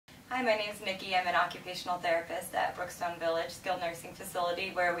Hi, my name is Nikki. I'm an occupational therapist at Brookstone Village Skilled Nursing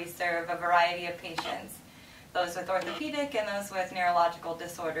Facility, where we serve a variety of patients, those with orthopedic and those with neurological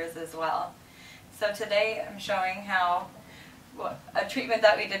disorders as well. So today I'm showing how a treatment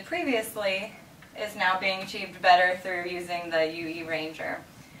that we did previously is now being achieved better through using the UE Ranger.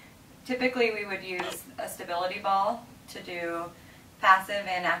 Typically we would use a stability ball to do passive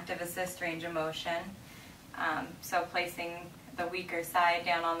and active assist range of motion. So placing the weaker side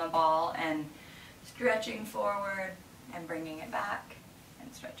down on the ball and stretching forward and bringing it back,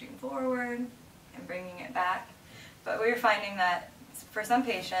 and stretching forward and bringing it back. But we were finding that for some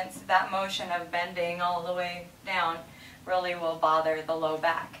patients, that motion of bending all the way down really will bother the low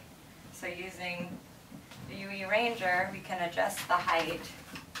back. So using the UE Ranger, we can adjust the height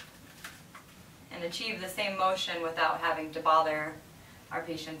and achieve the same motion without having to bother our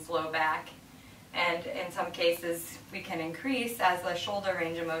patient's low back. And in some cases, we can increase, as the shoulder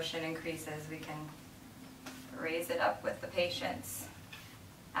range of motion increases, we can raise it up with the patients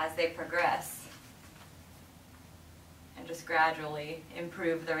as they progress and just gradually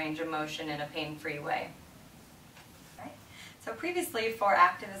improve the range of motion in a pain-free way. Right? So previously, for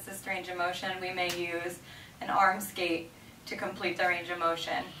active assist range of motion, we may use an arm skate to complete the range of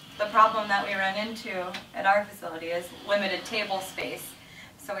motion. The problem that we run into at our facility is limited table space.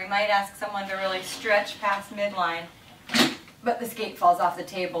 So we might ask someone to really stretch past midline, but the skate falls off the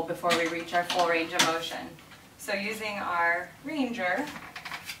table before we reach our full range of motion. So using our Ranger,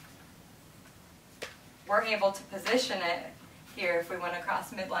 we're able to position it here if we want to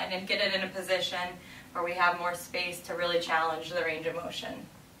cross midline and get it in a position where we have more space to really challenge the range of motion.